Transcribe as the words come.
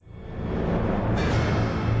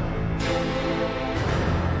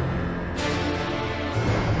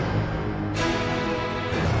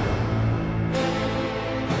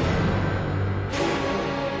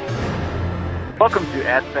Welcome to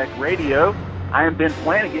Aspect Radio. I am Ben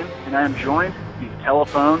Flanagan, and I am joined via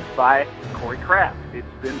telephone by Corey Kraft. It's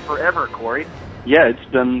been forever, Corey. Yeah,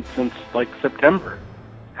 it's been since, September.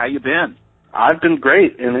 How you been? I've been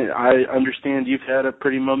great, and I understand you've had a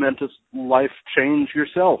pretty momentous life change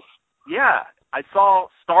yourself. Yeah, I saw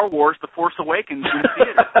Star Wars The Force Awakens in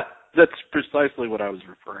theater. That's precisely what I was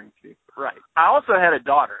referring to. Right. I also had a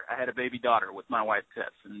daughter. I had a baby daughter with my wife,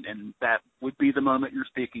 Tess, and that would be the moment you're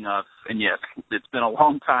speaking of. And yes, it's been a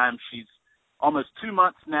long time. She's almost 2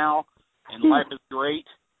 months now, and life is great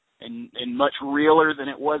and much realer than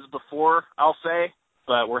it was before, I'll say,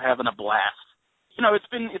 but we're having a blast. You know, it's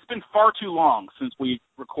been far too long since we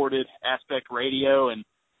recorded Aspect Radio, and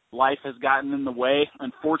life has gotten in the way,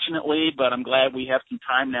 unfortunately, but I'm glad we have some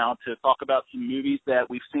time now to talk about some movies that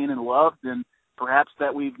we've seen and loved and perhaps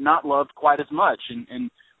that we've not loved quite as much.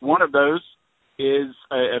 And one of those is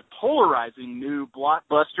a polarizing new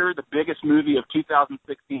blockbuster, the biggest movie of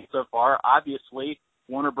 2016 so far, obviously,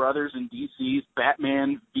 Warner Brothers and DC's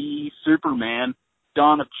Batman v Superman,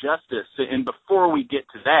 Dawn of Justice. And before we get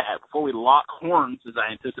to that, before we lock horns, as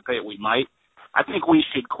I anticipate we might, I think we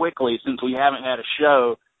should quickly, since we haven't had a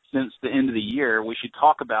show since the end of the year, we should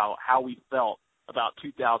talk about how we felt about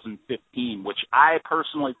 2015, which I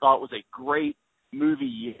personally thought was a great movie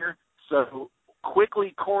year. So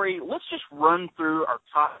quickly, Corey, let's just run through our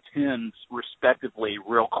top 10s respectively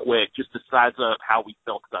real quick, just to size up how we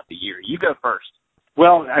felt about the year. You go first.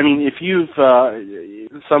 Well, I mean, if you've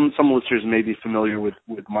some listeners may be familiar with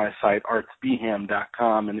my site,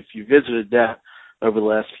 artsbham.com, and if you visited that over the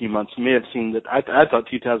last few months, you may have seen that I thought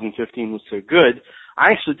 2015 was so good.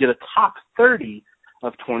 I actually did a top 30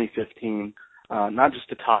 of 2015, not just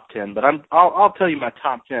a top 10, but I'll tell you my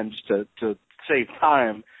top 10 just to save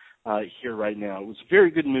time here right now. It was a very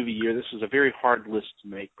good movie year. This was a very hard list to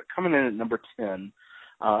make, but coming in at number 10,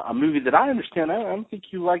 a movie that I understand I don't think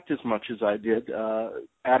you liked as much as I did,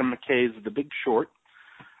 Adam McKay's The Big Short,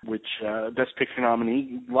 which Best Picture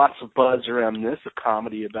nominee, lots of buzz around this, a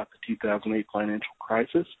comedy about the 2008 financial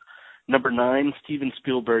crisis. Number 9, Steven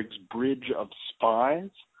Spielberg's Bridge of Spies.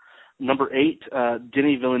 Number 8,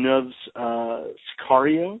 Denis Villeneuve's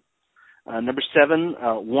Sicario. Number 7,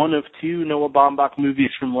 one of two Noah Baumbach movies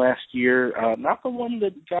from last year, not the one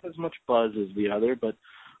that got as much buzz as the other, but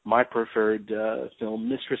my preferred film,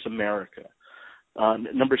 Mistress America.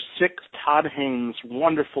 Number 6, Todd Haynes'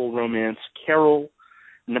 wonderful romance, Carol.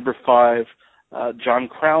 Number 5, John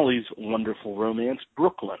Crowley's wonderful romance,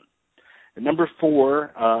 Brooklyn. And number 4,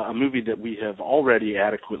 a movie that we have already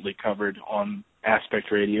adequately covered on Aspect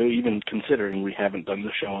Radio, even considering we haven't done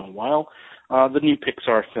the show in a while, the new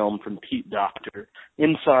Pixar film from Pete Docter,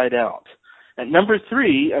 Inside Out. At number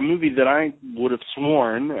 3, a movie that I would have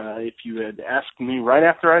sworn, if you had asked me right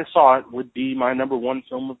after I saw it, would be my number 1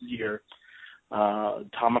 film of the year,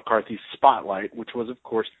 Tom McCarthy's Spotlight, which was, of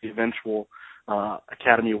course, the eventual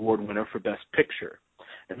Academy Award winner for Best Picture.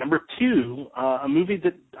 At number 2, a movie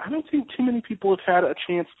that I don't think too many people have had a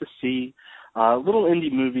chance to see, a little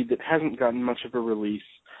indie movie that hasn't gotten much of a release,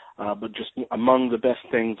 but just among the best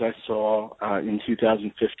things I saw in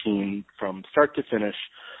 2015 from start to finish,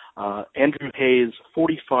 Andrew Hayes'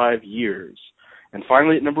 45 Years. And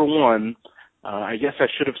finally, at number 1, I guess I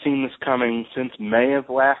should have seen this coming since May of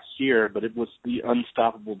last year, but it was the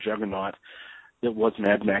unstoppable juggernaut that was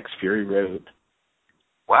Mad Max Fury Road.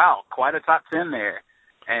 Wow, quite a top 10 there.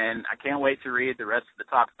 And I can't wait to read the rest of the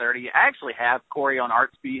top 30. I actually have, Corey, on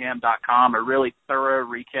artsbham.com, a really thorough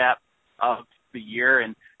recap of the year.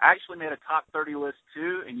 And I actually made a top 30 list,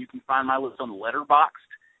 too, and you can find my list on Letterboxd.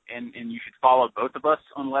 And you should follow both of us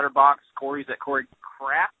on Letterboxd. Corey's at Corey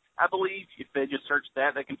Kraft, I believe. If they just search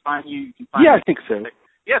that, they can find you. You can find me. I think so.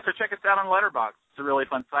 Yeah, so check us out on Letterboxd. It's a really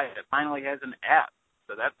fun site. It finally has an app,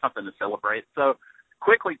 so that's something to celebrate. So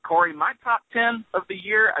quickly, Corey, my top 10 of the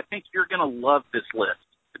year, I think you're going to love this list,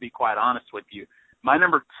 to be quite honest with you. My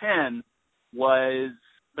number 10 was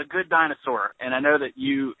The Good Dinosaur, and I know that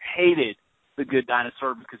you hated The Good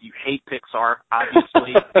Dinosaur because you hate Pixar,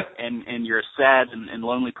 obviously, and you're a sad and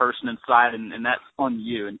lonely person inside, and that's on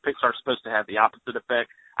you, and Pixar's supposed to have the opposite effect.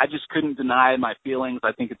 I just couldn't deny my feelings.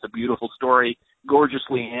 I think it's a beautiful story,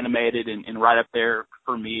 gorgeously animated, and right up there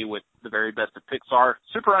for me with the very best of Pixar.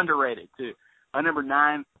 Super underrated, too. My number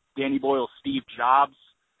 9, Danny Boyle's Steve Jobs,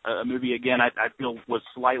 a movie, again, I feel was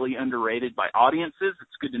slightly underrated by audiences.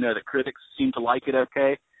 It's good to know that critics seem to like it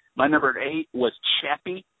okay. My number 8 was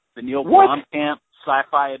Chappie, the Neil Blomkamp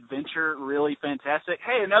sci-fi adventure, really fantastic.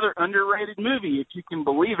 Hey, another underrated movie, if you can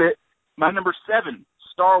believe it. My number 7,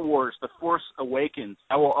 Star Wars, The Force Awakens.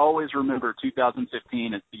 I will always remember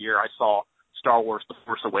 2015 as the year I saw Star Wars The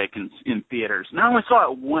Force Awakens in theaters. And I only saw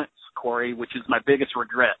it once, Corey, which is my biggest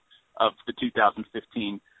regret of the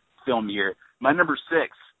 2015 film year. My number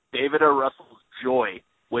 6, David O. Russell's Joy,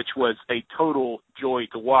 which was a total joy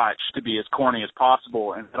to watch, to be as corny as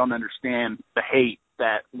possible, and I don't understand the hate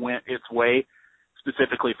that went its way,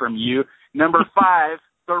 specifically from you. Number 5,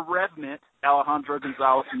 The Revenant, Alejandro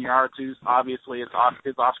Gonzalez Iñárritu's, obviously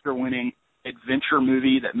his Oscar-winning adventure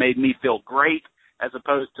movie that made me feel great, as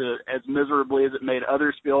opposed to as miserably as it made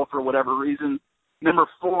others feel for whatever reason. Number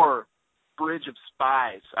 4, Bridge of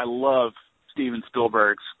Spies. I love Steven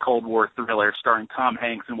Spielberg's Cold War thriller starring Tom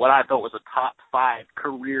Hanks in what I thought was a top 5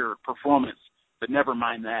 career performance, but never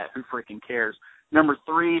mind that. Who freaking cares? Number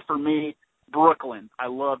 3 for me, Brooklyn. I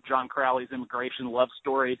love John Crowley's immigration love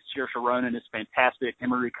story. Saoirse Ronan is fantastic.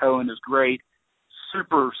 Emery Cohen is great.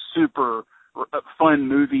 Super, super fun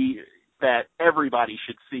movie that everybody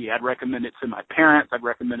should see. I'd recommend it to my parents. I'd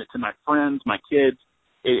recommend it to my friends, my kids.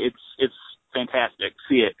 It's fantastic.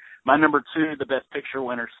 See it. My number 2, the Best Picture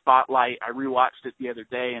winner, Spotlight. I rewatched it the other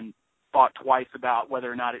day and thought twice about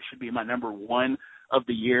whether or not it should be my number 1 of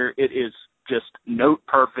the year. It is just note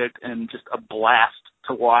perfect and just a blast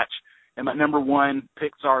to watch. And my number 1,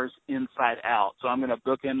 Pixar's Inside Out. So I'm going to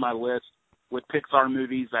bookend my list with Pixar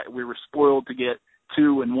movies that we were spoiled to get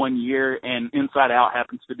 2 in 1 year, and Inside Out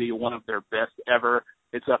happens to be one of their best ever.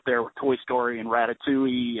 It's up there with Toy Story and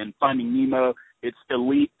Ratatouille and Finding Nemo. It's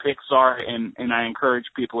elite Pixar, and I encourage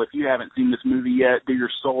people, if you haven't seen this movie yet, do your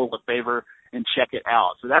soul a favor and check it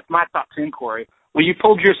out. So that's my top 10, Corey. Well, you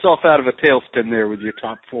pulled yourself out of a tailspin there with your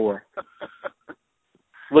top 4.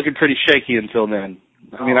 Looking pretty shaky until then.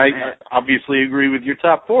 I mean, I obviously agree with your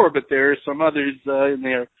top 4, but there are some others in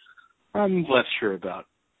there I'm less sure about.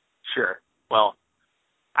 Sure. Well,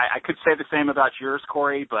 I could say the same about yours,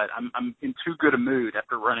 Corey, but I'm in too good a mood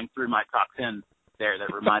after running through my top 10 there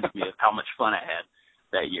that reminded me of how much fun I had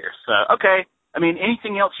that year. So, okay. I mean,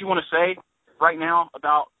 anything else you want to say right now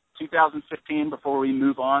about 2015 before we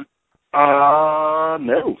move on?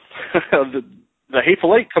 No. The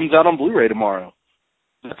Hateful Eight comes out on Blu-ray tomorrow.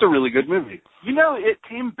 That's a really good movie. You know, it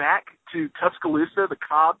came back to Tuscaloosa, the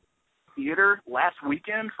Cobb Theater, last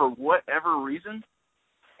weekend for whatever reason.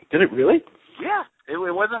 Did it really? Yeah. It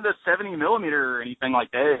wasn't a 70 millimeter or anything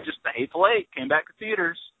like that. It's just the Hateful Eight came back to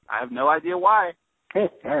theaters. I have no idea why. Oh,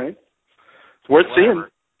 all right. It's worth seeing.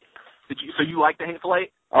 So you liked the Hateful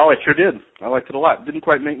Eight? Oh, I sure did. I liked it a lot. Didn't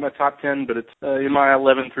quite make my top 10, but it's in my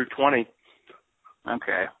 11 through 20.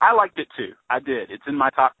 Okay. I liked it too. I did. It's in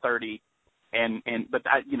my top 30. But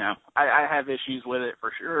I have issues with it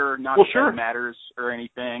for sure. Not that it matters or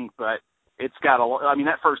anything, but it's got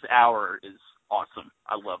that first hour is awesome.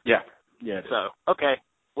 I loved it. Yeah. So, okay.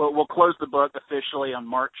 Well, we'll close the book officially on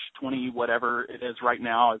March 20, whatever it is right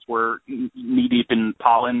now, as we're knee-deep in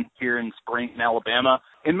pollen here in Spring, Alabama,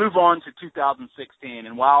 and move on to 2016.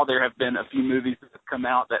 And while there have been a few movies that have come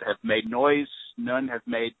out that have made noise, none have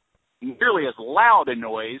made nearly as loud a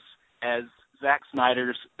noise as Zack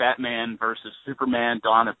Snyder's Batman versus Superman,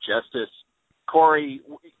 Dawn of Justice. Corey,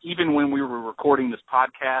 even when we were recording this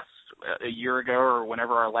podcast a year ago or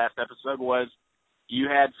whenever our last episode was, you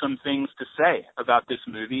had some things to say about this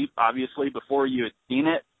movie, obviously, before you had seen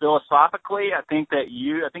it. Philosophically, I think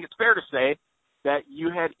it's fair to say that you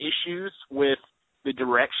had issues with the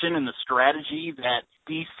direction and the strategy that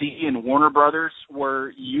DC and Warner Brothers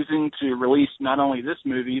were using to release not only this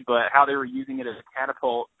movie, but how they were using it as a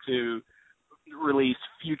catapult to release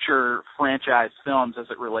future franchise films as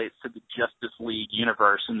it relates to the Justice League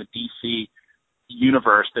universe and the DC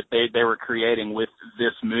universe that they were creating with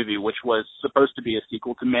this movie, which was supposed to be a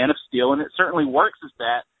sequel to Man of Steel, and it certainly works as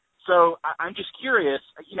that. So I'm just curious,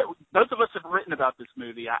 both of us have written about this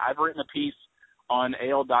movie. I've written a piece on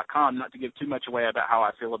AL.com, not to give too much away about how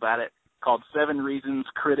I feel about it, called 7 Reasons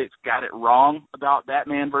Critics Got It Wrong About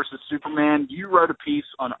Batman versus Superman. You wrote a piece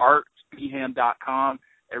on artbeham.com,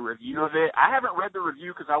 a review of it. I haven't read the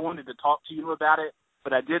review because I wanted to talk to you about it,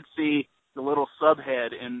 but I did see the little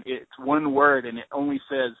subhead, and it's one word, and it only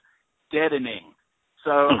says deadening.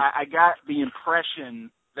 So I got the impression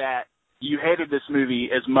that you hated this movie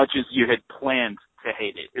as much as you had planned to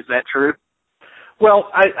hate it. Is that true? Well,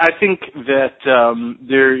 I think that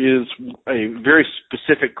there is a very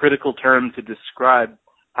specific critical term to describe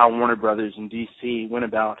how Warner Brothers and DC went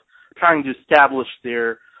about trying to establish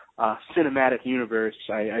their cinematic universe,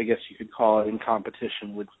 I guess you could call it, in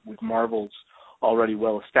competition with Marvel's already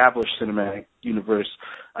well-established cinematic universe.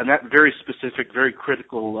 And that very specific, very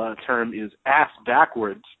critical term is ass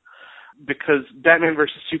backwards, because Batman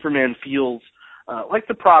versus Superman feels like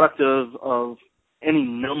the product of any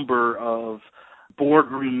number of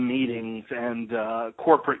boardroom meetings and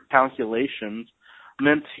corporate calculations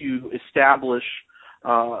meant to establish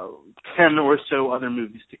 10 or so other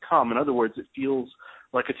movies to come. In other words, it feels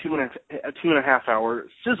like a two and a half hour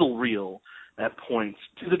sizzle reel at points,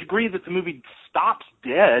 to the degree that the movie stops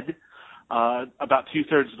dead about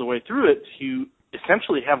 2/3 of the way through it to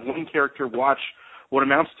essentially have one character watch what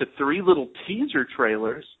amounts to 3 little teaser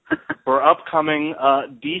trailers for upcoming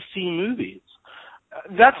DC movies.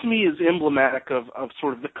 That to me is emblematic of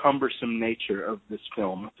sort of the cumbersome nature of this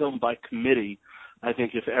film, a film by committee, I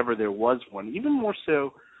think, if ever there was one. Even more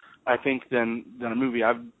so, I think, than a movie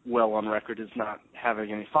I'm well on record as not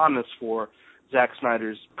having any fondness for, Zack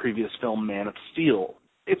Snyder's previous film, Man of Steel.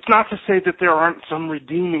 It's not to say that there aren't some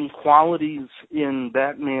redeeming qualities in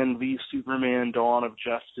Batman v Superman: Dawn of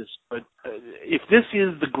Justice, but if this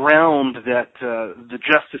is the ground that the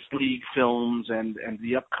Justice League films and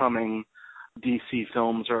the upcoming DC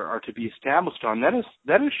films are to be established on, that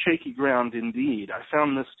is shaky ground indeed. I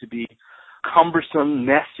found this to be cumbersome,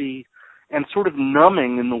 messy, and sort of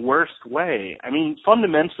numbing in the worst way. I mean,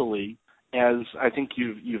 fundamentally, as I think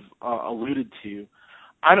you've alluded to,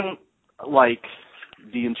 I don't like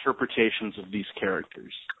the interpretations of these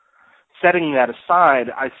characters. Setting that aside,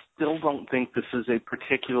 I still don't think this is a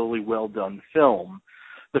particularly well done film.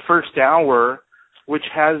 The first hour, which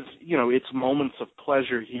has, its moments of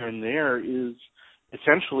pleasure here and there, is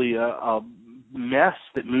essentially a mess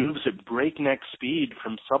that moves at breakneck speed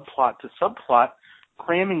from subplot to subplot,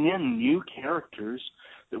 cramming in new characters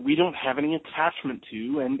that we don't have any attachment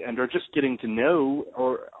to and are just getting to know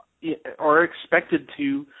or are expected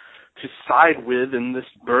to side with in this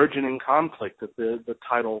burgeoning conflict that the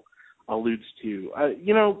title alludes to.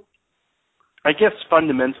 I guess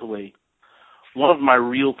fundamentally, one of my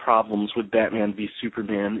real problems with Batman v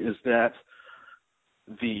Superman is that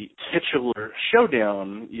the titular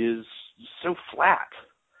showdown is so flat.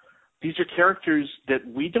 These are characters that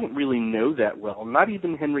we don't really know that well, not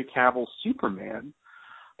even Henry Cavill's Superman.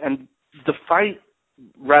 And the fight,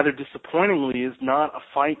 rather disappointingly, is not a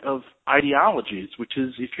fight of ideologies, which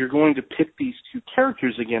is, if you're going to pit these two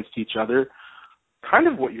characters against each other, kind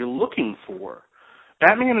of what you're looking for.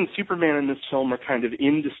 Batman and Superman in this film are kind of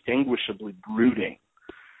indistinguishably brooding.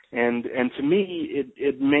 And to me,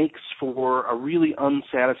 it makes for a really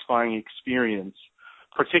unsatisfying experience,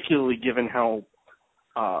 particularly given how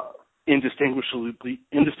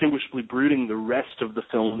indistinguishably brooding the rest of the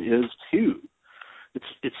film is, too.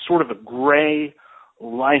 It's sort of a gray,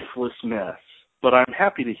 lifeless mess. But I'm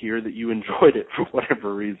happy to hear that you enjoyed it for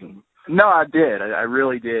whatever reason. No, I did. I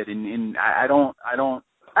really did. And I don't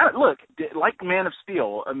look, like Man of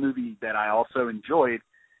Steel, a movie that I also enjoyed,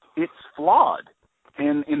 it's flawed.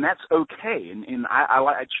 And that's okay. And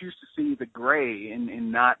I choose to see the gray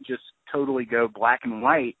and not just totally go black and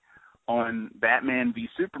white on Batman v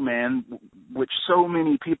Superman, which so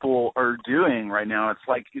many people are doing right now. It's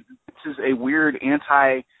like this is a weird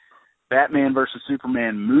anti-Batman versus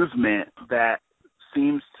Superman movement that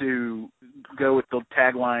seems to go with the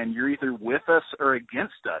tagline, you're either with us or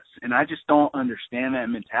against us. And I just don't understand that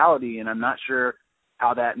mentality, and I'm not sure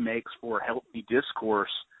how that makes for healthy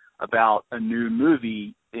discourse about a new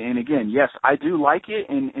movie. And again, yes, I do like it,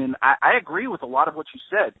 and I agree with a lot of what you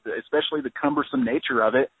said, especially the cumbersome nature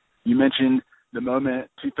of it. You mentioned the moment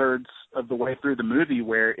 2/3 of the way through the movie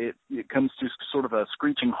where it comes to sort of a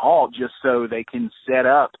screeching halt just so they can set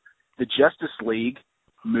up the Justice League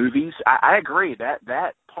movies. I agree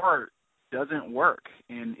that part doesn't work,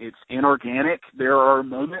 and it's inorganic. There are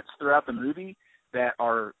moments throughout the movie that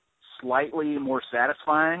are slightly more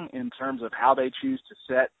satisfying in terms of how they choose to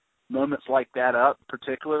set moments like that up,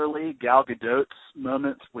 particularly Gal Gadot's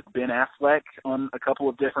moments with Ben Affleck on a couple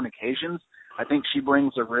of different occasions. I think she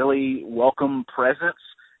brings a really welcome presence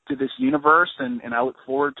to this universe, and I look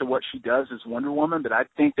forward to what she does as Wonder Woman, but I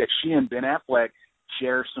think that she and Ben Affleck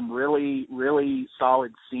share some really, really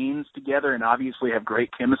solid scenes together and obviously have great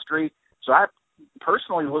chemistry. So I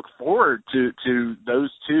personally look forward to those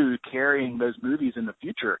two carrying those movies in the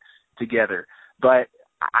future together. But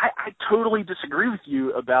I totally disagree with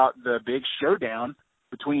you about the big showdown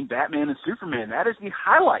between Batman and Superman. That is the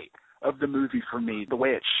highlight of the movie for me. The way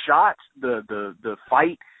it's shot, the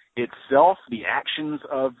fight itself, the actions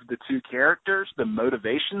of the two characters, the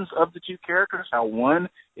motivations of the two characters, how one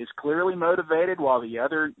is clearly motivated while the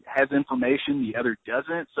other has information, the other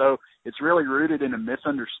doesn't. So it's really rooted in a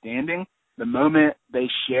misunderstanding. The moment they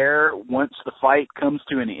share, once the fight comes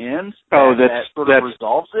to an end, that sort of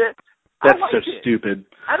resolves it. That's so stupid.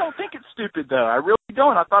 I don't think it's stupid, though. I really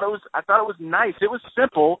don't. I thought it was nice. It was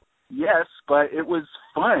simple, yes, but it was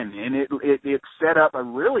fun, and it set up a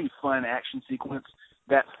really fun action sequence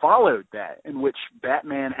that followed that, in which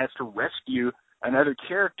Batman has to rescue another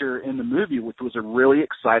character in the movie, which was a really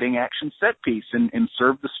exciting action set piece and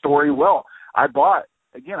served the story well. I bought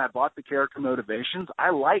the character motivations. I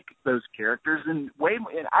like those characters, and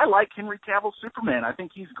I like Henry Cavill's Superman. I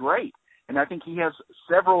think he's great, and I think he has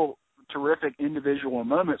several terrific individual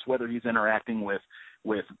moments, whether he's interacting with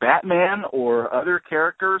Batman or other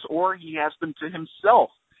characters, or he has them to himself.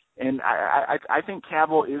 And I think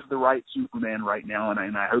Cavill is the right Superman right now,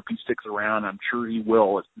 and I hope he sticks around. I'm sure he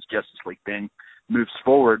will as this Justice League thing moves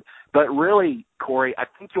forward. But really, Corey, I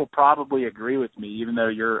think you'll probably agree with me, even though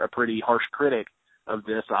you're a pretty harsh critic of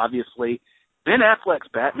this, obviously. Ben Affleck's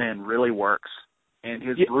Batman really works, and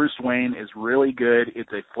his Bruce Wayne is really good.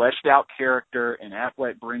 It's a fleshed-out character, and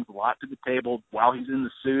Affleck brings a lot to the table while he's in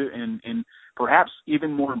the suit, and perhaps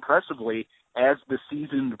even more impressively, as the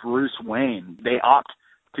seasoned Bruce Wayne. They opt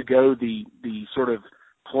to go the sort of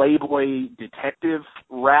playboy detective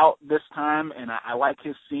route this time, and I like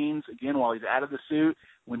his scenes, again, while he's out of the suit,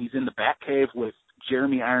 when he's in the Batcave with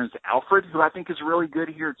Jeremy Irons' Alfred, who I think is really good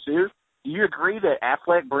here, too. Do you agree that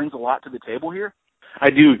Affleck brings a lot to the table here?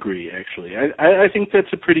 I do agree, actually. I think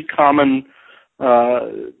that's a pretty common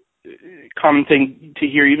thing to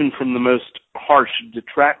hear, even from the most harsh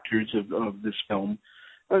detractors of this film,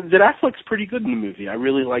 that Affleck's pretty good in the movie. I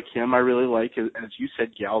really like him. I really like, as you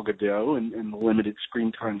said, Gal Gadot and the limited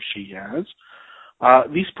screen time she has.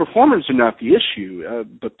 These performers are not the issue,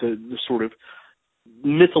 but the sort of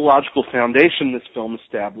mythological foundation this film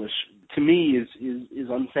established, to me, is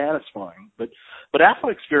unsatisfying. But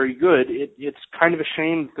Affleck's very good. It's kind of a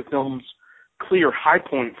shame that the film's clear high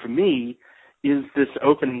point for me is this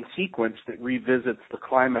opening sequence that revisits the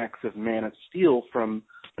climax of Man of Steel from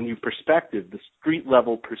a new perspective, the street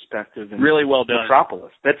level perspective in really well done.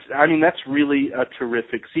 Metropolis. That's really a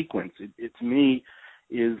terrific sequence. It to me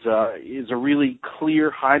is a really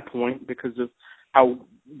clear high point because of how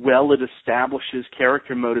well it establishes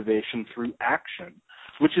character motivation through action,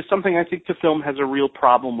 which is something I think the film has a real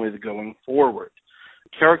problem with going forward.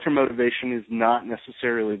 Character motivation is not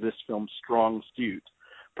necessarily this film's strong suit,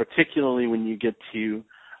 particularly when you get to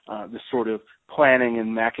the sort of planning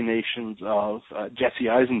and machinations of Jesse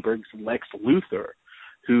Eisenberg's Lex Luthor,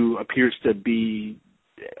 who appears to be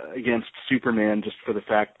against Superman just for the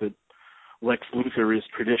fact that Lex Luthor is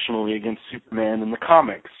traditionally against Superman in the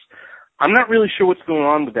comics. I'm not really sure what's going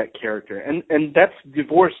on with that character, and that's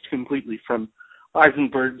divorced completely from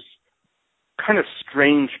Eisenberg's kind of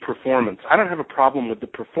strange performance. I don't have a problem with the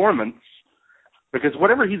performance, because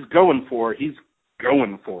whatever he's going for it,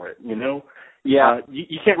 you know? Yeah.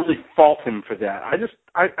 You can't really fault him for that.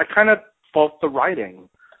 I kind of fault the writing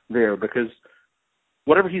there, because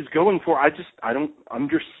whatever he's going for, I don't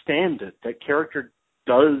understand it. That character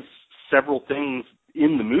does several things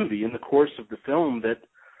in the movie, in the course of the film, that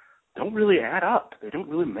don't really add up. They don't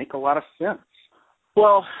really make a lot of sense.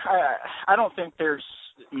 Well, I don't think there's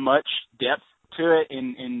much depth to it,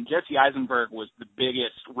 and Jesse Eisenberg was the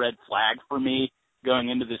biggest red flag for me going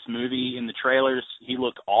into this movie. In the trailers, he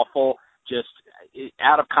looked awful. Just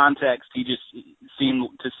out of context, he just seemed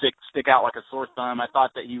to stick out like a sore thumb. I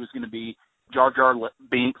thought that he was going to be Jar Jar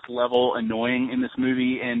Binks level annoying in this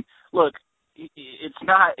movie. And look, it's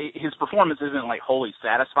not, his performance isn't like wholly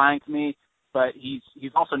satisfying to me, but he's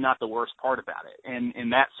also not the worst part about it.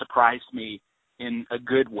 And that surprised me in a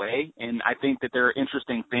good way. And I think that there are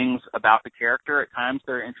interesting things about the character. At times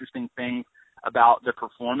there are interesting things about the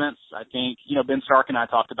performance. I think, Ben Stark and I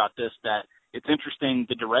talked about this, that it's interesting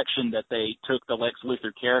the direction that they took the Lex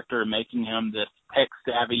Luthor character, making him this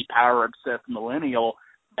tech-savvy, power-obsessed millennial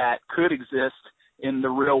that could exist in the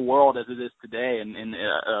real world as it is today, and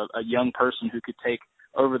a young person who could take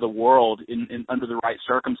over the world in under the right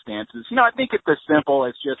circumstances. I think it's as simple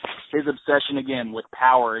as just his obsession, again, with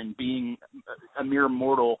power and being a mere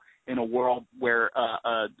mortal in a world where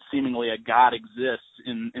seemingly a god exists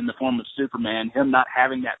in the form of Superman, him not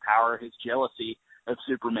having that power, his jealousy of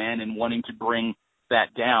Superman and wanting to bring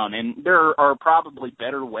that down. And there are probably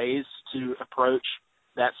better ways to approach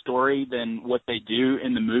that story than what they do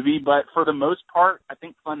in the movie, but for the most part, I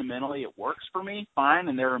think fundamentally it works for me fine,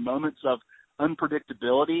 and there are moments of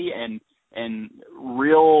unpredictability and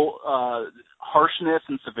real harshness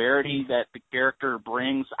and severity that the character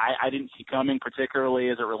brings I didn't see coming,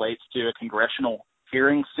 particularly as it relates to a congressional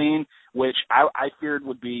hearing scene, which I feared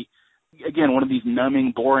would be, again, one of these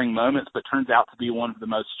numbing, boring moments, but turns out to be one of the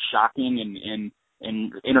most shocking and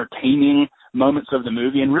entertaining moments of the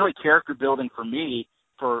movie, and really character building for me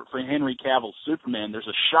for Henry Cavill's Superman. There's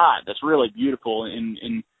a shot that's really beautiful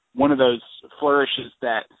in one of those flourishes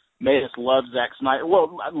that made us love Zack Snyder.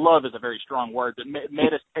 Well, love is a very strong word, but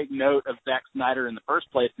made us take note of Zack Snyder in the first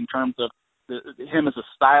place in terms of him as a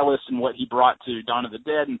stylist and what he brought to Dawn of the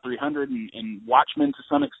Dead and 300 and Watchmen to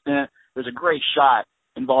some extent. There's a great shot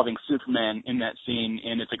involving Superman in that scene,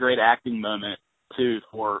 and it's a great acting moment, too,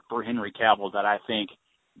 for Henry Cavill that I think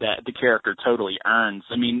that the character totally earns.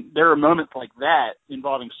 I mean, there are moments like that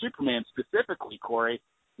involving Superman specifically, Corey,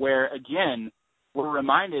 where, again, we're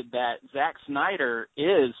reminded that Zack Snyder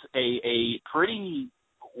is a pretty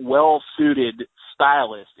well-suited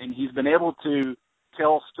stylist, and he's been able to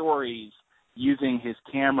tell stories using his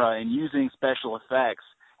camera and using special effects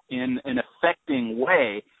in an affecting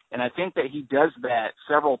way. And I think that he does that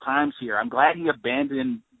several times here. I'm glad he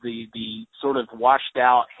abandoned the sort of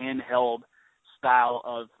washed-out, handheld style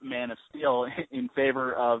of Man of Steel in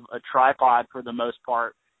favor of a tripod for the most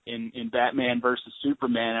part in Batman versus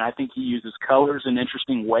Superman. And I think he uses colors in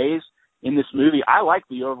interesting ways in this movie. I like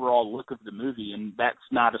the overall look of the movie, and that's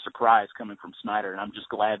not a surprise coming from Snyder. And I'm just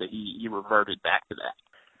glad that he reverted back to that.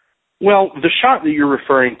 Well, the shot that you're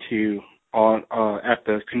referring to at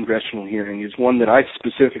the congressional hearing is one that I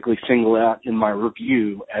specifically single out in my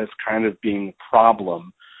review as kind of being a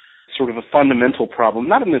problem, sort of a fundamental problem,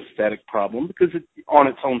 not an aesthetic problem, because it, on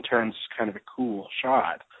its own terms, is kind of a cool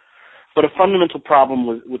shot, but a fundamental problem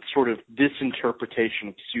with sort of this interpretation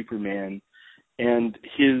of Superman and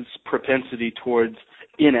his propensity towards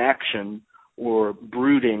inaction or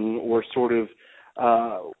brooding or sort of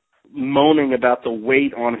moaning about the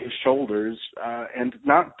weight on his shoulders and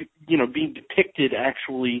not, being depicted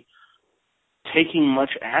actually taking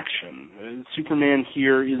much action. Superman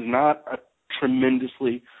here is not a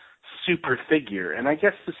tremendously super figure, and I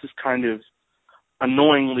guess this is kind of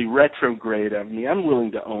annoyingly retrograde of me. I'm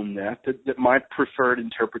willing to own that my preferred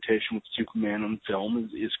interpretation of Superman on film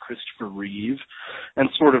is Christopher Reeve and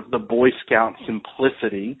sort of the Boy Scout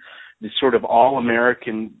simplicity, the sort of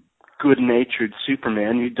all-American good-natured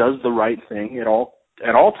Superman who does the right thing at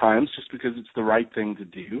all times just because it's the right thing to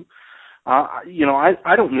do.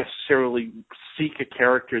 I don't necessarily seek a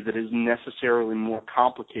character that is necessarily more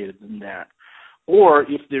complicated than that. Or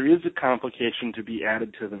if there is a complication to be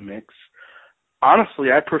added to the mix, honestly,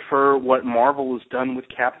 I prefer what Marvel has done with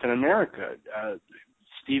Captain America.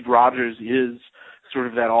 Steve Rogers is sort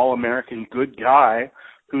of that all-American good guy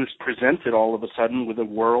who's presented all of a sudden with a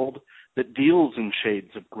world that deals in shades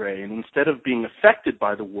of gray. And instead of being affected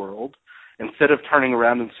by the world, instead of turning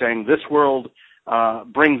around and saying, this world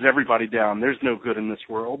brings everybody down, there's no good in this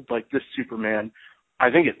world, like this Superman, I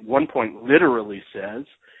think at one point literally says,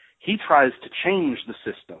 he tries to change the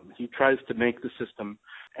system. He tries to make the system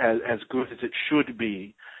as good as it should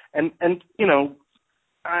be. And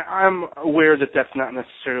I'm aware that that's not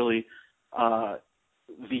necessarily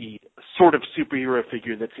the sort of superhero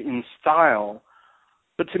figure that's in style.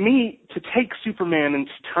 But to me, to take Superman and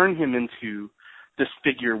to turn him into this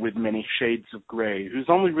figure with many shades of gray, who's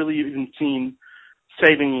only really even seen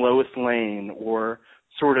saving Lois Lane or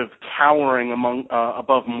sort of towering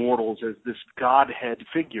above mortals as this godhead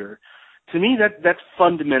figure, to me that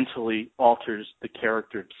fundamentally alters the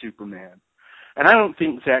character of Superman. And I don't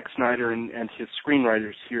think Zack Snyder and his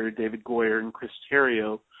screenwriters here, David Goyer and Chris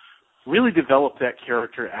Terrio, really developed that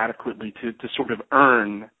character adequately to sort of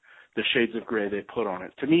earn the shades of gray they put on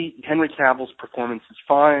it. To me, Henry Cavill's performance is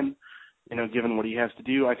fine, given what he has to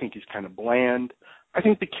do. I think he's kind of bland. I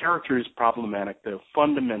think the character is problematic, though,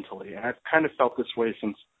 fundamentally. And I've kind of felt this way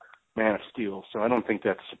since Man of Steel, so I don't think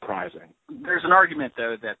that's surprising. There's an argument,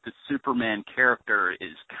 though, that the Superman character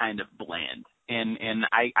is kind of bland. And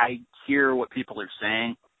I hear what people are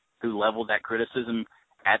saying who level that criticism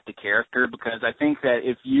at the character, because I think that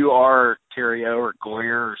if you are Terrio or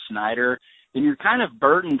Goyer or Snyder, then you're kind of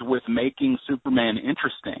burdened with making Superman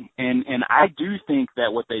interesting. And I do think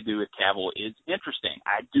that what they do with Cavill is interesting.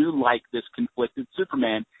 I do like this conflicted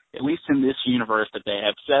Superman, at least in this universe that they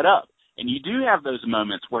have set up. And you do have those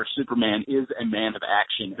moments where Superman is a man of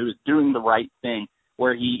action who is doing the right thing,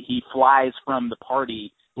 where he flies from the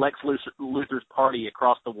party, Lex Luthor's party,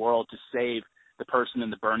 across the world to save the person in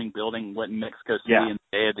the burning building, what Mexico City in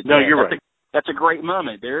the Day of the Dead. No, you're right. That's a great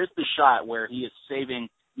moment. There is the shot where he is saving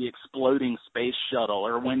the exploding space shuttle,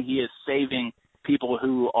 or when he is saving people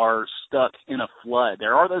who are stuck in a flood.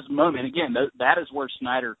 There are those moments. Again, that is where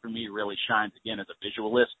Snyder, for me, really shines, again, as a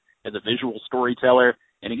visualist, as a visual storyteller.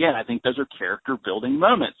 And again, I think those are character-building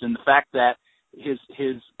moments. And the fact that his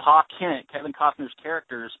Pa Kent, Kevin Costner's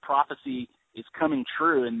character's prophecy is coming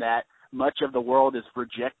true, and that much of the world is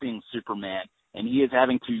rejecting Superman, and he is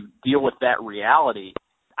having to deal with that reality,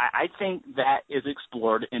 I think that is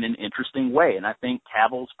explored in an interesting way. And I think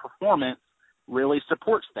Cavill's performance really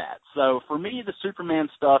supports that. So for me, the Superman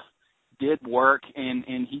stuff did work,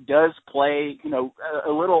 and he does play,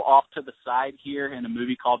 a little off to the side here in a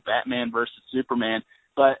movie called Batman versus Superman.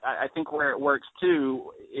 But I think where it works,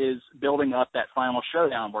 too, is building up that final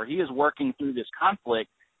showdown where he is working through this conflict.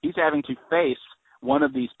 He's having to face one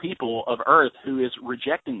of these people of Earth who is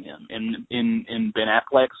rejecting him in Ben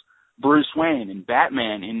Affleck's Bruce Wayne and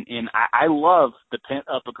Batman. And I love the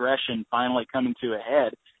pent-up aggression finally coming to a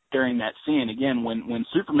head during that scene. Again, when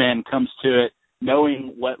Superman comes to it,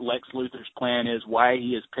 knowing what Lex Luthor's plan is, why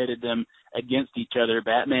he has pitted them against each other.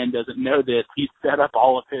 Batman doesn't know this. He's set up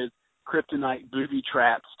all of his kryptonite booby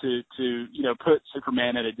traps to put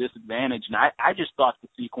Superman at a disadvantage. And I just thought the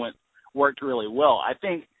sequence worked really well. I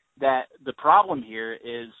think that the problem here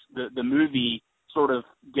is the movie sort of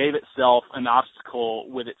gave itself an obstacle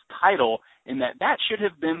with its title, in that should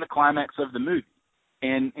have been the climax of the movie.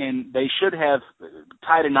 And they should have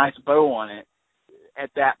tied a nice bow on it at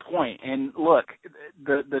that point. And look,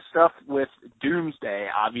 the stuff with Doomsday,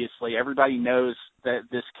 obviously everybody knows that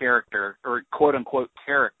this character, or quote unquote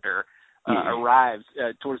character, arrives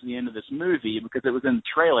towards the end of this movie because it was in the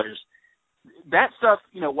trailers. That stuff,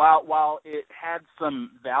 while it had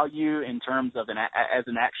some value in terms of as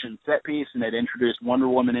an action set piece, and it introduced Wonder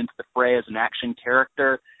Woman into the fray as an action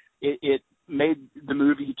character, it made the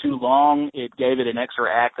movie too long. It gave it an extra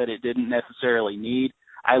act that it didn't necessarily need.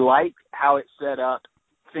 I like how it set up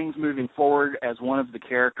things moving forward as one of the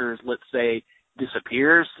characters, let's say,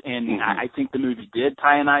 disappears, and I think the movie did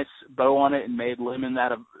tie a nice bow on it and made lemonade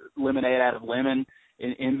out of lemon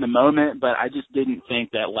in the moment, but I just didn't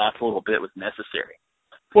think that last little bit was necessary.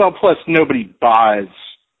 Well, plus nobody buys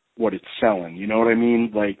what it's selling, you know what I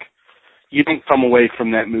mean? Like, you don't come away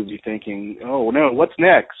from that movie thinking, oh no, what's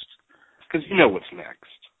next? Because you know what's next.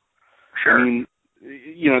 Sure. I mean,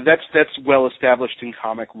 that's well established in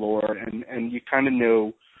comic lore, and you kind of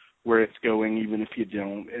know where it's going, even if you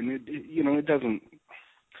don't. And it doesn't.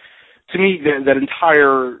 To me, that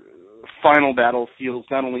entire final battle feels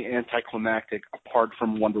not only anticlimactic, apart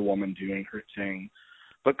from Wonder Woman doing her thing,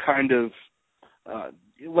 but kind of,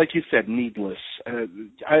 like you said, needless.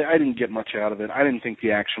 I didn't get much out of it. I didn't think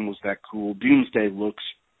the action was that cool. Doomsday looks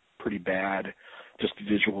pretty bad, just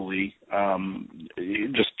visually.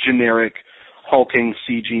 Just generic hulking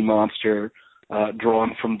CG monster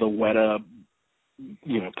drawn from the Weta,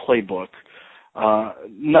 playbook.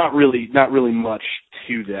 Not really much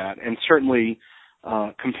to that, and certainly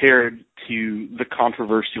compared to the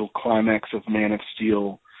controversial climax of Man of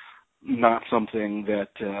Steel, not something that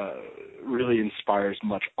really inspires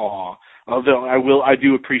much awe. Although I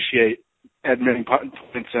do appreciate at many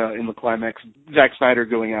points in the climax, Zack Snyder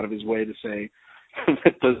going out of his way to say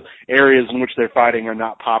that the areas in which they're fighting are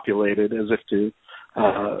not populated, as if to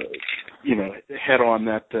head on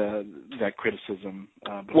that criticism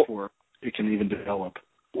before it can even develop.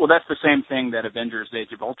 Well, that's the same thing that Avengers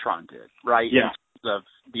Age of Ultron did, right? Yeah. In terms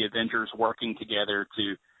of the Avengers working together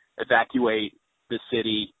to evacuate the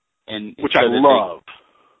city, and which I love.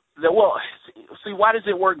 Why does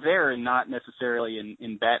it work there and not necessarily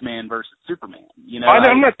in Batman versus Superman?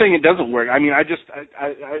 I'm not saying it doesn't work. I mean,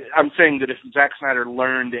 I'm saying that if Zack Snyder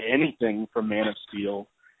learned anything from Man of Steel,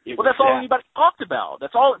 that's all anybody talked about.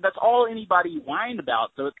 That's all anybody whined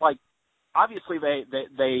about. So it's like, obviously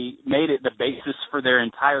they made it the basis for their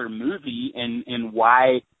entire movie and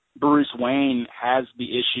why Bruce Wayne has the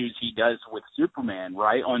issues he does with Superman,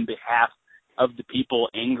 right? On behalf of the people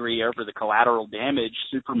angry over the collateral damage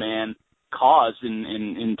Superman caused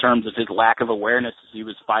in terms of his lack of awareness as he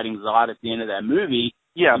was fighting Zod at the end of that movie.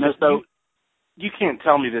 Yeah, so you can't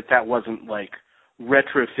tell me that wasn't like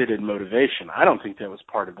retrofitted motivation. I don't think that was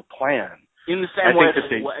part of the plan. In the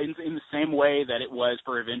same way that it was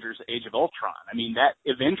for Avengers Age of Ultron. I mean, that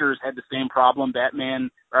Avengers had the same problem that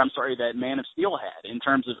Man of Steel had, in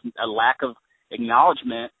terms of a lack of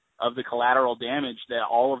acknowledgement of the collateral damage that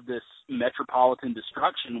all of this metropolitan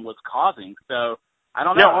destruction was causing. So, I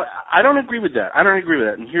don't know. No, I don't agree with that.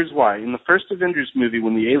 And here's why. In the first Avengers movie,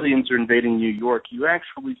 when the aliens are invading New York, you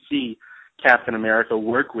actually see Captain America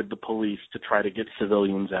work with the police to try to get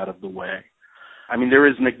civilians out of the way. I mean, there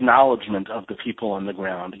is an acknowledgement of the people on the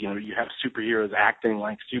ground. You have superheroes acting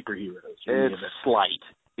like superheroes. It's slight.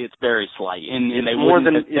 It's very slight. And they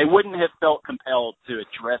wouldn't have felt compelled to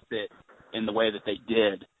address it in the way that they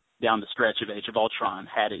did down the stretch of Age of Ultron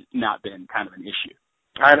had it not been kind of an issue.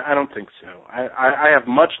 I don't think so. I have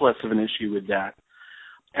much less of an issue with that.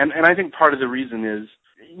 And I think part of the reason is,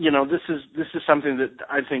 this is something that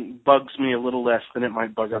I think bugs me a little less than it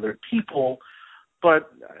might bug other people.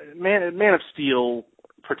 But Man of Steel,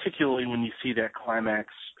 particularly when you see that climax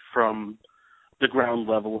from the ground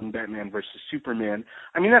level in Batman versus Superman.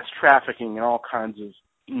 I mean, that's trafficking in all kinds of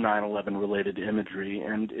 9/11 related imagery,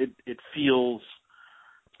 and it feels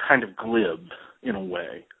kind of glib in a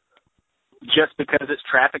way. Just because it's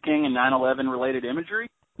trafficking in 9/11 related imagery?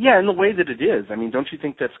 Yeah, in the way that it is. I mean, don't you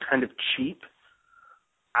think that's kind of cheap?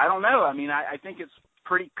 I don't know. I mean, I think it's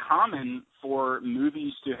pretty common for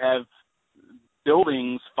movies to have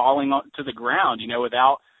buildings falling to the ground,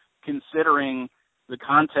 without considering the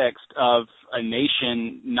context of a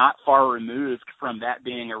nation not far removed from that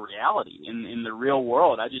being a reality in the real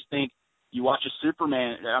world. I just think you watch a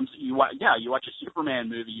Superman, you watch a Superman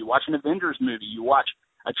movie, you watch an Avengers movie, you watch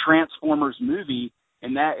a Transformers movie,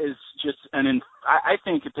 and that is just I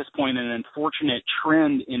think at this point an unfortunate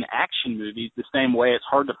trend in action movies, the same way it's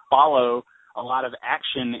hard to follow a lot of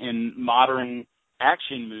action in modern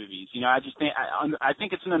action movies. I just think I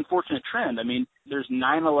think it's an unfortunate trend. I mean, there's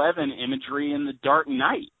 9/11 imagery in The Dark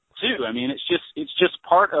Knight too. I mean, it's just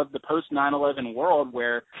part of the post 9/11 world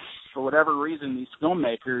where, for whatever reason, these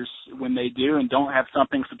filmmakers, when they do and don't have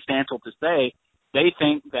something substantial to say, they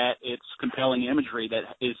think that it's compelling imagery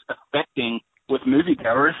that is affecting with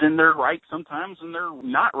moviegoers, and they're right sometimes and they're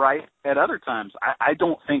not right at other times. I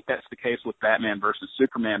don't think that's the case with Batman versus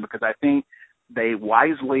Superman, because I think they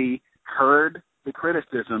wisely heard the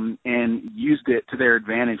criticism and used it to their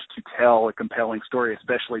advantage to tell a compelling story,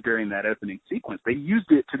 especially during that opening sequence. They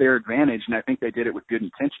used it to their advantage, and I think they did it with good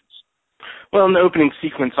intentions. Well, in the opening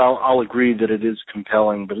sequence, I'll agree that it is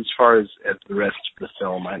compelling, but as far as the rest of the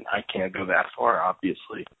film, I can't go that far,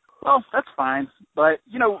 obviously. Well, that's fine. But,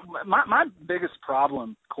 my biggest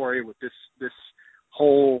problem, Corey, with this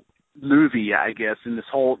whole movie, I guess, and this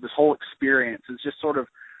whole experience is just sort of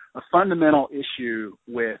a fundamental issue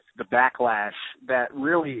with the backlash that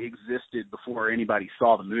really existed before anybody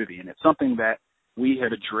saw the movie. And it's something that we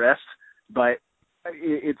have addressed, but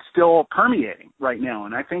it's still permeating right now.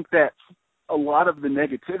 And I think that a lot of the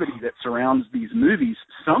negativity that surrounds these movies,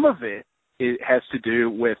 some of it has to do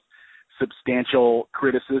with substantial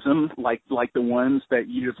criticism, like the ones that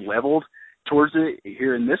you've leveled towards it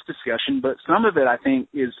here in this discussion. But some of it, I think,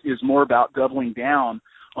 is more about doubling down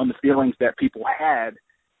on the feelings that people had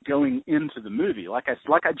going into the movie. Like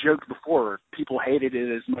I joked before, people hated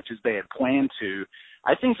it as much as they had planned to.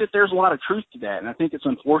 I think that there's a lot of truth to that, and I think it's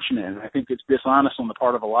unfortunate, and I think it's dishonest on the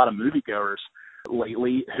part of a lot of moviegoers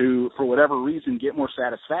lately who, for whatever reason, get more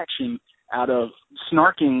satisfaction out of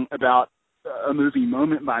snarking about a movie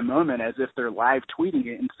moment by moment as if they're live tweeting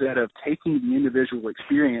it, instead of taking the individual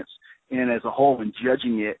experience in as a whole and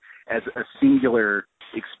judging it as a singular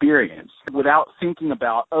experience without thinking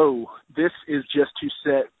about, this is just to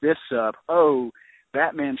set this up.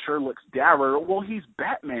 Batman sure looks dour. Well, he's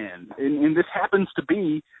Batman. And this happens to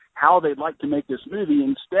be how they'd like to make this movie.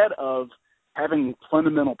 Instead of having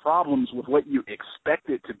fundamental problems with what you expect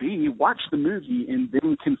it to be, watch the movie and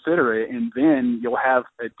then consider it, and then you'll have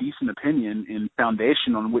a decent opinion and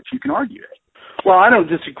foundation on which you can argue it. Well, I don't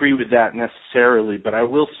disagree with that necessarily, but I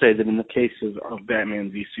will say that in the case of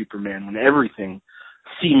Batman v Superman, when everything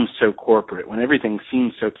seems so corporate, when everything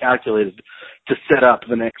seems so calculated to set up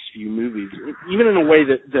the next few movies, even in a way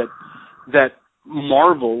that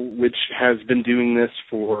Marvel, which has been doing this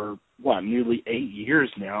for, nearly 8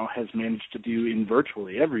 years now, has managed to do in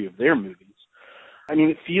virtually every of their movies. I mean,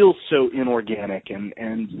 it feels so inorganic and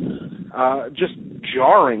just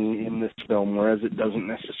jarring in this film, whereas it doesn't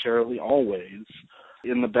necessarily always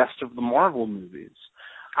in the best of the Marvel movies.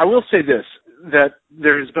 I will say this, that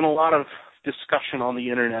there's been a lot of discussion on the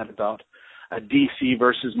internet about a DC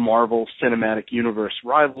versus Marvel cinematic universe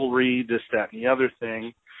rivalry, this, that, and the other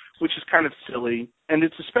thing, which is kind of silly. And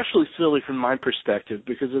it's especially silly from my perspective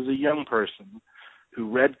because as a young person who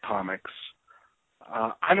read comics,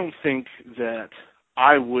 I don't think that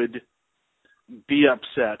I would be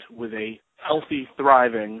upset with a healthy,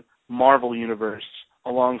 thriving Marvel universe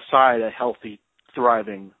alongside a healthy,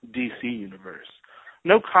 thriving DC universe.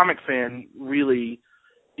 No comic fan really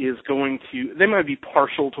is going to, they might be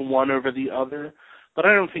partial to one over the other, but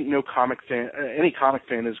I don't think any comic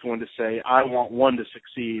fan is going to say, I want one to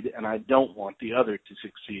succeed and I don't want the other to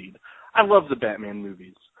succeed. I love the Batman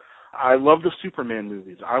movies. I love the Superman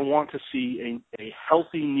movies. I want to see a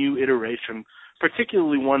healthy new iteration,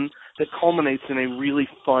 particularly one that culminates in a really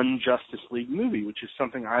fun Justice League movie, which is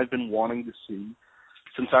something I've been wanting to see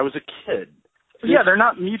since I was a kid. Yeah, they're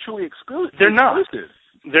not mutually exclusive. They're not.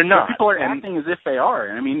 They're not. But people are acting as if they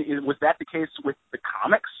are. I mean, was that the case with the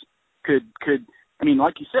comics? I mean,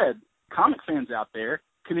 like you said, comic fans out there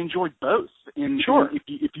can enjoy both. And sure.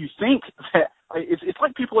 If you think that it's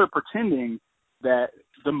like people are pretending that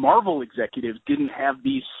the Marvel executives didn't have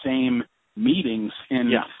these same meetings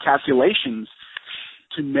and calculations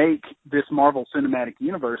to make this Marvel Cinematic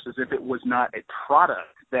Universe as if it was not a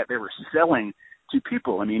product that they were selling to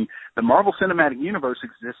people. I mean, the Marvel Cinematic Universe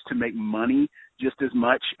exists to make money just as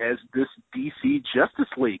much as this DC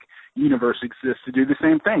Justice League universe exists to do the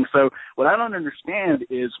same thing. So what I don't understand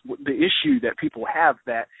is the issue that people have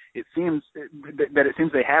that it seems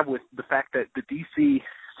they have with the fact that the DC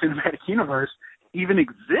Cinematic Universe even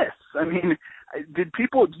exists. I mean, do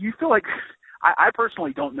you feel like, I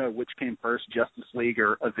personally don't know which came first, Justice League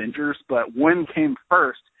or Avengers, but one came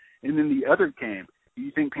first and then the other came. Do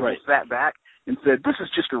you think people sat back and said, this is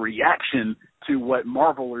just a reaction to what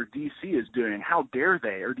Marvel or DC is doing? How dare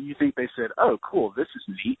they? Or do you think they said, oh, cool, this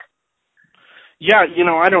is neat? Yeah,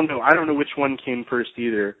 I don't know. I don't know which one came first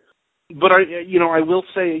either. But, I will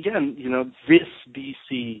say again, this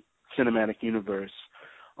DC Cinematic Universe,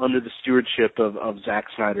 under the stewardship of Zack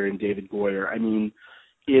Snyder and David Goyer, I mean,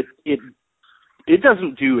 it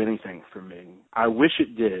doesn't do anything for me. I wish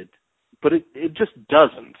it did, but it just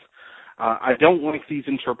doesn't. I don't like these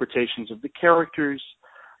interpretations of the characters,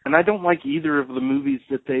 and I don't like either of the movies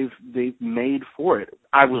that they've made for it.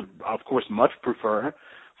 I would, of course, much prefer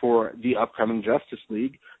for the upcoming Justice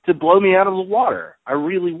League to blow me out of the water. I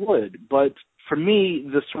really would. But for me,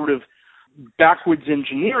 the sort of backwards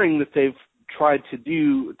engineering that they've tried to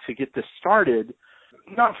do to get this started,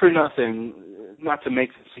 not for nothing, not to make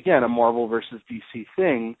this, again, a Marvel versus DC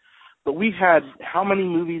thing, but we've had how many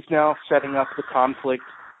movies now setting up the conflict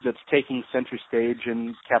that's taking center stage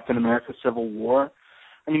in Captain America Civil War?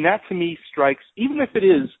 I mean, that to me strikes, even if it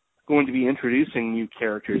is going to be introducing new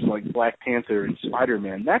characters like Black Panther and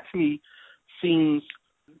Spider-Man, that to me seems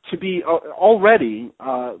to be already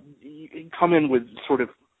come in with sort of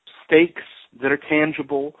stakes that are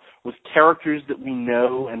tangible, with characters that we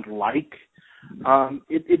know and like.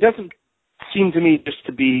 It doesn't seem to me just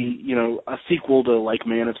to be, a sequel to like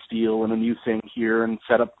Man of Steel and a new thing here and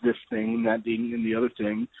set up this thing and that thing and the other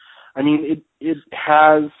thing. I mean, it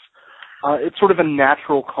has, it's sort of a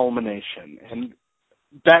natural culmination. And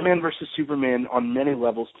Batman versus Superman on many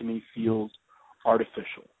levels to me feels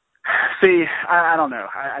artificial. See, I don't know.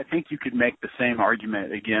 I think you could make the same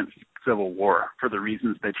argument against Civil War for the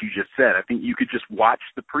reasons that you just said. I think you could just watch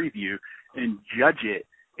the preview and judge it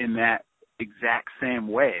in that exact same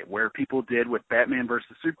way, where people did with Batman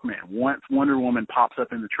versus Superman. Once Wonder Woman pops up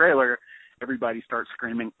in the trailer, everybody starts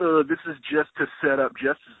screaming, oh, this is just to set up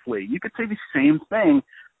Justice League. You could say the same thing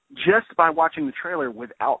just by watching the trailer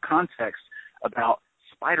without context about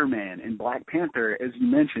Spider-Man and Black Panther, as you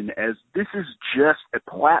mentioned, as this is just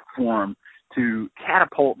a platform to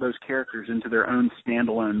catapult those characters into their own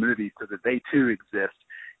standalone movies so that they too exist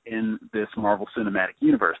in this Marvel Cinematic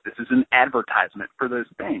Universe. This is an advertisement for those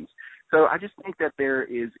things. So I just think that there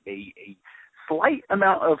is a slight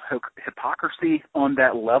amount of hypocrisy on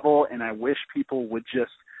that level, and I wish people would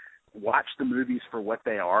just watch the movies for what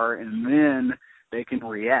they are, and then they can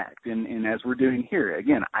react. And as we're doing here,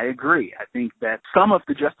 again, I agree. I think that some of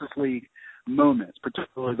the Justice League moments,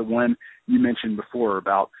 particularly the one you mentioned before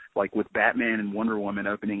about like with Batman and Wonder Woman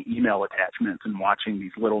opening email attachments and watching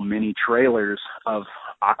these little mini trailers of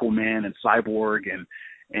Aquaman and Cyborg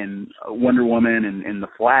and Wonder Woman and The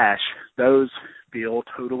Flash, those feel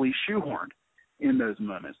totally shoehorned in those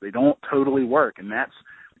moments. They don't totally work, and that's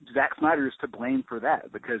Zack Snyder is to blame for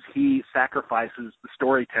that because he sacrifices the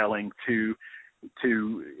storytelling to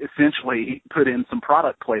essentially put in some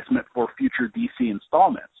product placement for future DC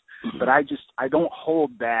installments. Mm-hmm. But I don't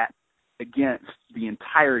hold that against the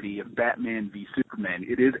entirety of Batman v Superman.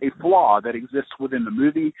 It is a flaw that exists within the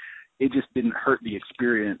movie. It just didn't hurt the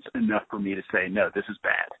experience enough for me to say, no, this is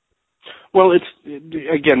bad. Well,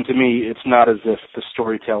 again, to me, it's not as if the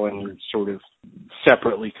storytelling is sort of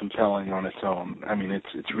separately compelling on its own. I mean,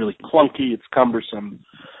 it's really clunky, it's cumbersome,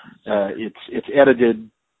 it's edited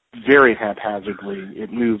very haphazardly.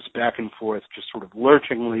 It moves back and forth just sort of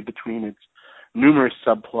lurchingly between its numerous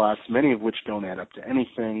subplots, many of which don't add up to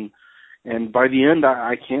anything. And by the end,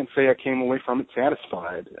 I can't say I came away from it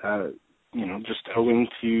satisfied, just owing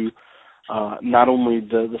to not only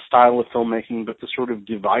the style of filmmaking, but the sort of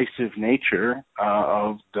divisive nature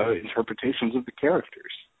of the interpretations of the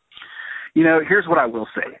characters. Here's what I will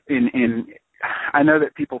say. And I know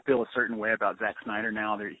that people feel a certain way about Zack Snyder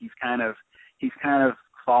now. He's kind of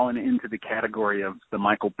fallen into the category of the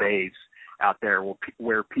Michael Bays out there,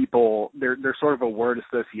 where people they're sort of a word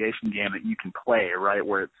association game that you can play, right?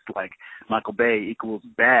 Where it's like Michael Bay equals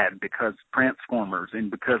bad because Transformers and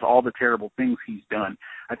because all the terrible things he's done.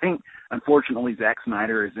 I think, unfortunately, Zack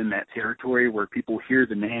Snyder is in that territory where people hear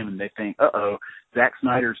the name and they think, uh-oh, Zack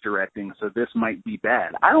Snyder's directing, so this might be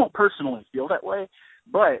bad. I don't personally feel that way,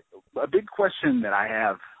 but A big question that I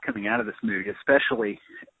have coming out of this movie, especially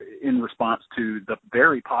in response to the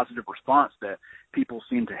very positive response that people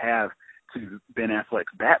seem to have to Ben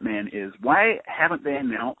Affleck's Batman, is why haven't they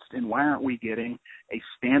announced and why aren't we getting a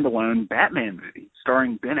standalone Batman movie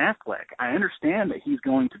starring Ben Affleck? I understand that he's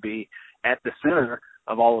going to be at the center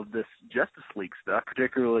of all of this Justice League stuff,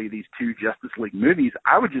 particularly these two Justice League movies.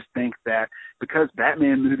 I would just think that because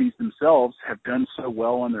Batman movies themselves have done so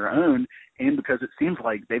well on their own, and because it seems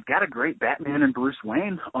like they've got a great Batman and Bruce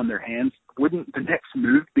Wayne on their hands, wouldn't the next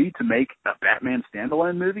move be to make a Batman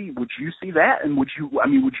standalone movie? Would you see that? And would you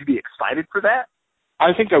be excited for that?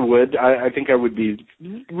 I think I would. I think I would be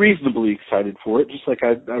reasonably excited for it, just like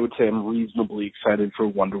I would say I'm reasonably excited for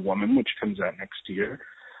Wonder Woman, which comes out next year.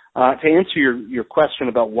 To answer your question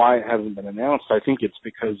about why it hasn't been announced, I think it's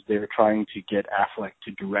because they're trying to get Affleck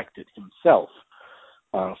to direct it himself.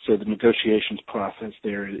 So the negotiations process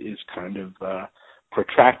there is kind of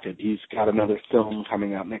protracted. He's got another film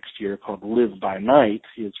coming out next year called Live by Night,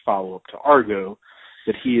 his follow-up to Argo,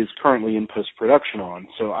 that he is currently in post-production on.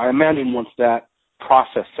 So I imagine once that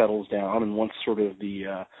process settles down and once sort of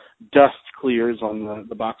the dust clears on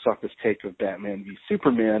the box office take of Batman v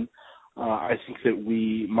Superman, I think that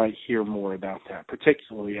we might hear more about that,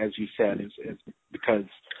 particularly, as you said, is because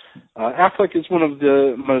Affleck is one of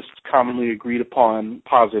the most commonly agreed upon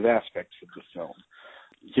positive aspects of the film.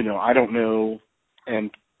 You know, I don't know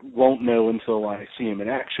and won't know until I see him in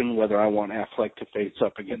action whether I want Affleck to face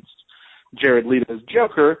up against Jared Leto's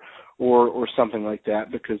Joker or something like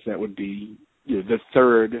that, because that would be, you know, the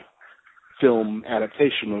third film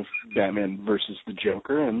adaptation of Batman versus the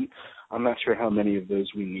Joker, and I'm not sure how many of those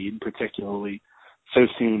we need, particularly so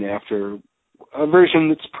soon after a version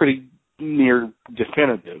that's pretty near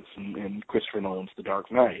definitive in Christopher Nolan's The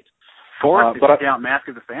Dark Knight. Or if you count Mask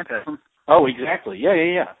of the Phantasm. Oh, exactly.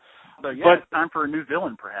 Yeah. So, but it's time for a new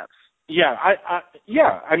villain, perhaps. Yeah,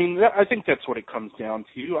 I mean, I think that's what it comes down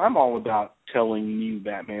to. I'm all about telling new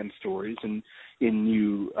Batman stories and in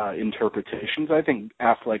new interpretations. I think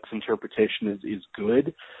Affleck's interpretation is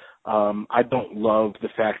good. I don't love the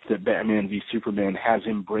fact that Batman v Superman has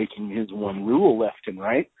him breaking his one rule left and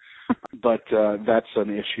right, but that's an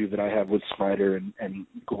issue that I have with Snyder and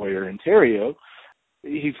Goyer and Terrio.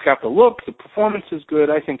 He's got the look, the performance is good.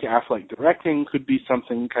 I think Affleck directing could be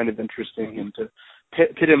something kind of interesting, and to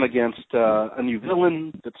pit him against a new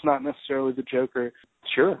villain that's not necessarily the Joker,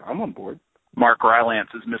 sure, I'm on board. Mark Rylance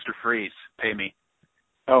is Mr. Freeze. Pay me.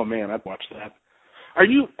 Oh, man, I'd watch that. Are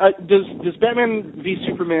you? Does Batman v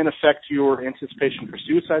Superman affect your anticipation for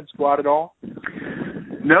Suicide Squad at all?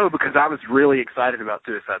 No, because I was really excited about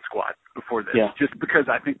Suicide Squad before this. Yeah. Just because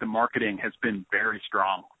I think the marketing has been very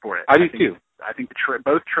strong for it. I do too. I think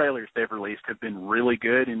both trailers they've released have been really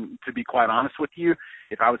good. And to be quite honest with you,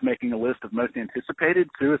 if I was making a list of most anticipated,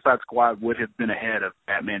 Suicide Squad would have been ahead of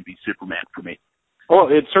Batman v Superman for me. Well,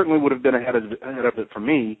 it certainly would have been ahead of it for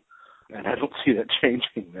me, and I don't see that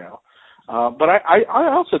changing now. But I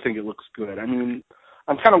also think it looks good. I mean,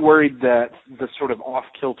 I'm kind of worried that the sort of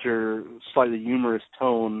off-kilter, slightly humorous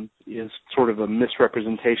tone is sort of a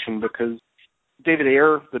misrepresentation, because David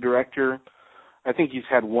Ayer, the director, I think he's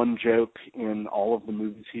had one joke in all of the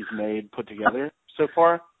movies he's made put together so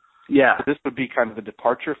far. Yeah. So this would be kind of a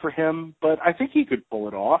departure for him, but I think he could pull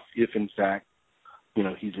it off if, in fact, you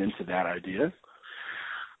know, he's into that idea.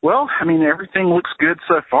 Well, I mean, everything looks good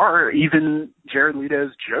so far, even Jared Leto's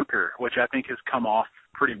Joker, which I think has come off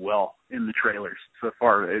pretty well in the trailers so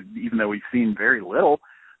far, even though we've seen very little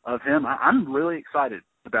of him. I'm really excited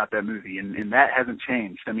about that movie, and that hasn't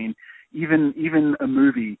changed. I mean, even a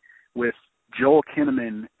movie with Joel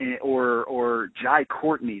Kinnaman or Jai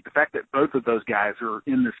Courtney, the fact that both of those guys are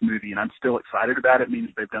in this movie and I'm still excited about it means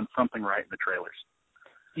they've done something right in the trailers.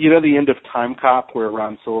 You know the end of Time Cop where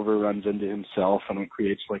Ron Silver runs into himself and it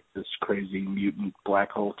creates like this crazy mutant black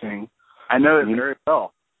hole thing? I know it very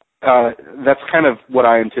well. That's kind of what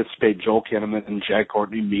I anticipate Joel Kinnaman and Jai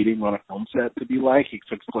Courtney meeting on a film set to be like.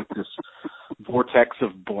 It's like this vortex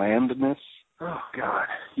of blandness. Oh, God.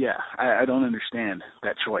 Yeah, I don't understand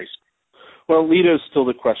that choice. Well, Leto's still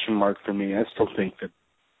the question mark for me. I still think that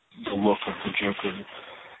the look of the Joker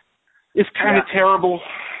is kind of terrible.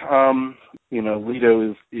 You know,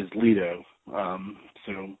 Leto is Leto.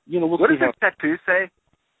 So, you know, we'll what see does his tattoo say?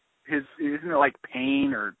 Isn't it like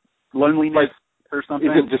pain or loneliness or something?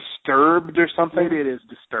 Is it disturbed or something? Maybe it is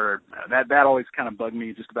disturbed. That always kind of bugged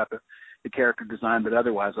me just about the character design, but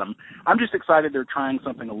otherwise I'm just excited they're trying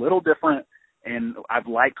something a little different, and I've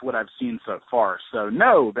liked what I've seen so far. So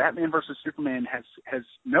no, Batman versus Superman has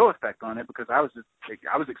no effect on it because I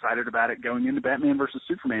was excited about it going into Batman versus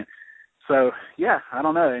Superman. So, yeah, I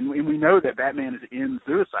don't know. And we know that Batman is in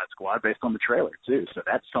Suicide Squad based on the trailer, too. So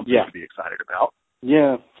that's something to be excited about.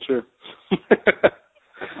 Yeah, sure.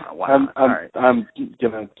 Wow. All right. I'm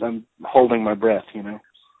holding my breath, you know.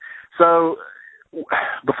 So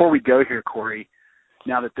before we go here, Corey,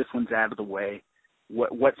 now that this one's out of the way,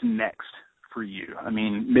 what's next for you? I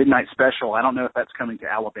mean, Midnight Special, I don't know if that's coming to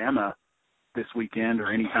Alabama this weekend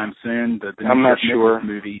or anytime soon, the I'm not sure.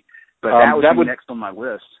 movie, but that would be next on my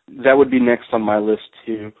list. That would be next on my list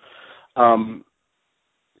too.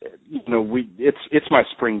 You know, it's my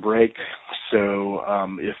spring break, so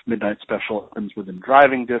if Midnight Special happens within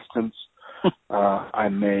driving distance, I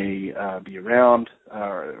may be around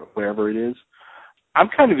wherever it is. I'm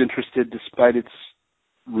kind of interested, despite its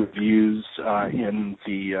reviews, in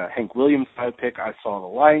the Hank Williams biopic, I Saw the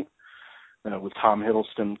Light, with Tom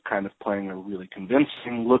Hiddleston kind of playing a really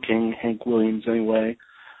convincing-looking Hank Williams anyway.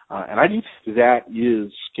 And I do think that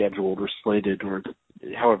is scheduled or slated, or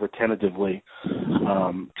however tentatively,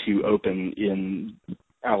 to open in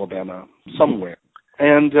Alabama somewhere.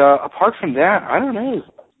 And apart from that, I don't know.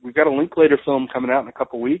 We've got a Linklater film coming out in a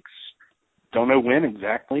couple weeks. Don't know when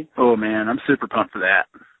exactly. Oh, man, I'm super pumped for that.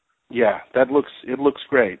 Yeah, it looks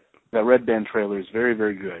great. That Red Band trailer is very,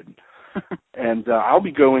 very good. And I'll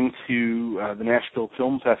be going to the Nashville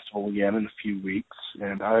Film Festival again in a few weeks,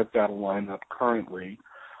 and I've got a lineup currently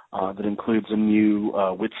that includes a new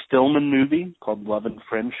Whit Stillman movie called Love and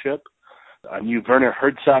Friendship, a new Werner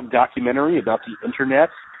Herzog documentary about the Internet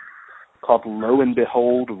called Lo and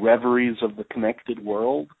Behold, Reveries of the Connected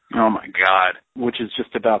World. Oh, my God. Which is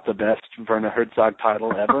just about the best Werner Herzog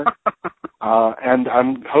title ever. And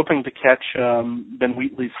I'm hoping to catch Ben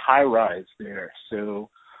Wheatley's High Rise there. So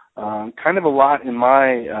kind of a lot in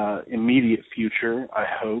my immediate future, I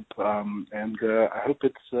hope. And I hope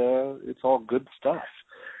it's all good stuff.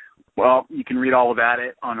 Well, you can read all about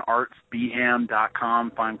it on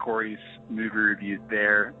artsbham.com. Find Corey's movie reviews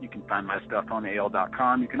there. You can find my stuff on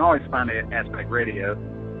AL.com. You can always find it at Aspect Radio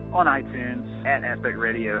on iTunes, at Aspect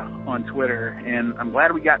Radio on Twitter. And I'm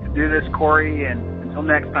glad we got to do this, Corey. And until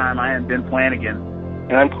next time, I am Ben Flanagan.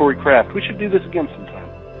 And I'm Corey Kraft. We should do this again sometime.